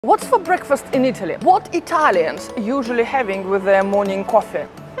What's for breakfast in Italy? What Italians usually having with their morning coffee?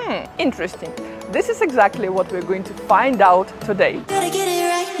 Interesting. This is exactly what we're going to find out today. Gotta get it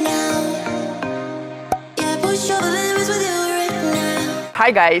right now. Yeah, push over limits with you right now.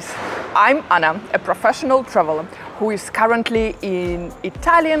 Hi guys, I'm Anna, a professional traveler who is currently in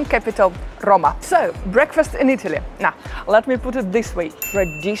Italian capital Roma. So, breakfast in Italy. Now, let me put it this way,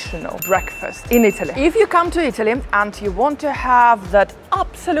 traditional breakfast in Italy. If you come to Italy and you want to have that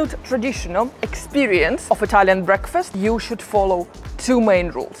absolute traditional experience of Italian breakfast, you should follow two main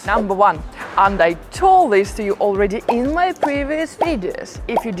rules. Number one, and I told this to you already in my previous videos.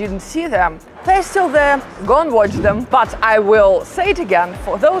 If you didn't see them, they're still there, go and watch them. But I will say it again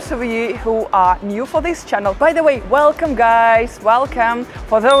for those of you who are new for this channel. By the way, welcome guys, welcome.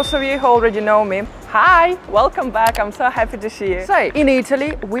 For those of you who already know me, hi, welcome back, I'm so happy to see you. So, in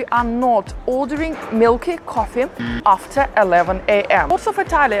Italy, we are not ordering milky coffee after 11 a.m. Lots of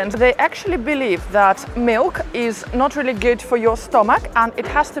Italians, they actually believe that milk is not really good for your stomach and it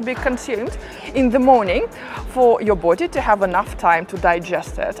has to be consumed in the morning for your body to have enough time to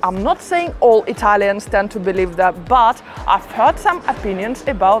digest it. I'm not saying all Italians tend to believe that, but I've heard some opinions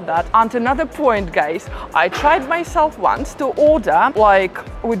about that. And another point, guys, I tried myself once to order, like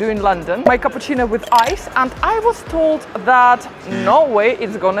we do in London, my cappuccino with ice, and I was told that no way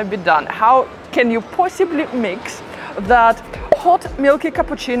it's gonna be done. How can you possibly mix that hot milky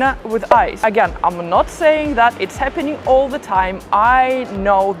cappuccino with ice? Again, I'm not saying that it's happening all the time. I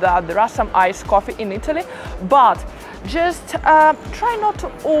know that there are some iced coffee in Italy, but just try not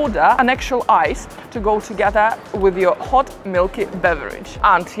to order an actual ice to go together with your hot milky beverage.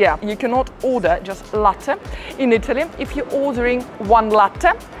 And yeah, you cannot order just latte in Italy. If you're ordering one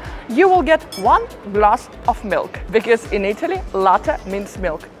latte, you will get one glass of milk, because in Italy, latte means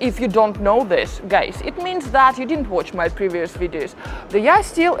milk. If you don't know this, guys, it means that you didn't watch my previous videos. They are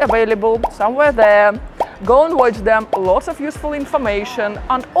still available somewhere there. Go and watch them, lots of useful information,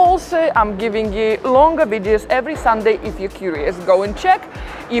 and also I'm giving you longer videos every Sunday if you're curious. Go and check.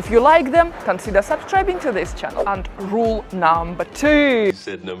 If you like them, consider subscribing to this channel. And rule number two. You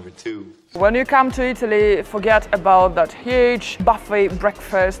said number two. When you come to Italy, forget about that huge buffet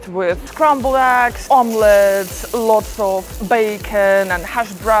breakfast with scrambled eggs, omelets, lots of bacon and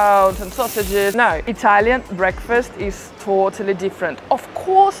hash browns and sausages. No, Italian breakfast is totally different. Of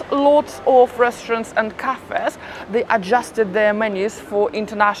course, lots of restaurants and cafes, they adjusted their menus for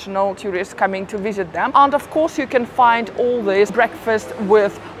international tourists coming to visit them. And of course, you can find all this breakfast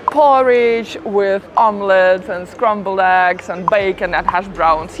with porridge, with omelets and scrambled eggs and bacon and hash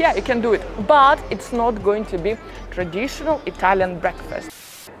browns. Yeah, you can do it, but it's not going to be traditional Italian breakfast.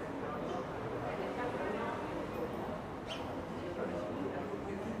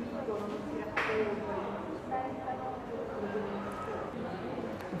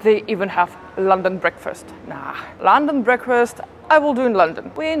 They even have London breakfast. Nah, London breakfast I will do in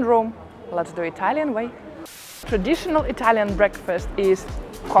London. We're in Rome, let's do Italian way. Traditional Italian breakfast is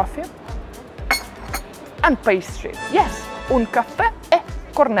coffee and pastry. Yes, un caffè e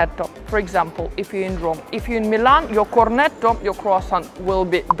cornetto. For example, if you're in Rome. If you're in Milan, your cornetto, your croissant will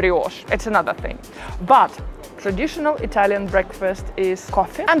be brioche. It's another thing. But traditional Italian breakfast is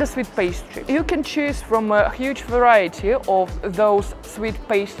coffee and a sweet pastry. You can choose from a huge variety of those sweet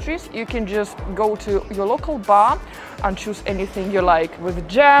pastries. You can just go to your local bar and choose anything you like, with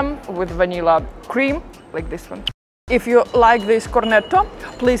jam, with vanilla cream, like this one. If you like this cornetto,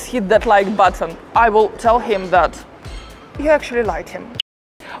 please hit that like button. I will tell him that you actually like him.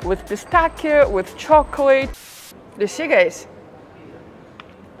 With pistachio, with chocolate. You see, guys?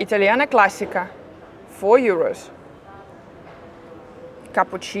 Italiana classica, €4.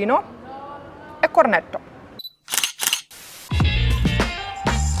 Cappuccino e cornetto.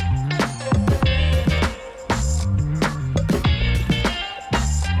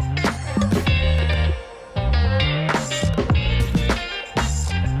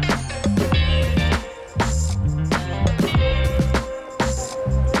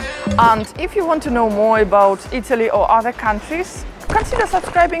 And if you want to know more about Italy or other countries, consider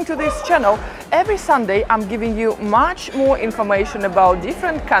subscribing to this channel. Every Sunday I'm giving you much more information about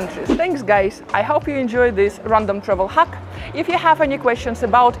different countries. Thanks guys, I hope you enjoyed this random travel hack. If you have any questions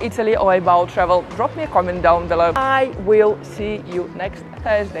about Italy or about travel, drop me a comment down below. I will see you next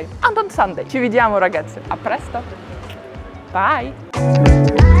Thursday and on Sunday. Ci vediamo ragazzi, a presto, bye!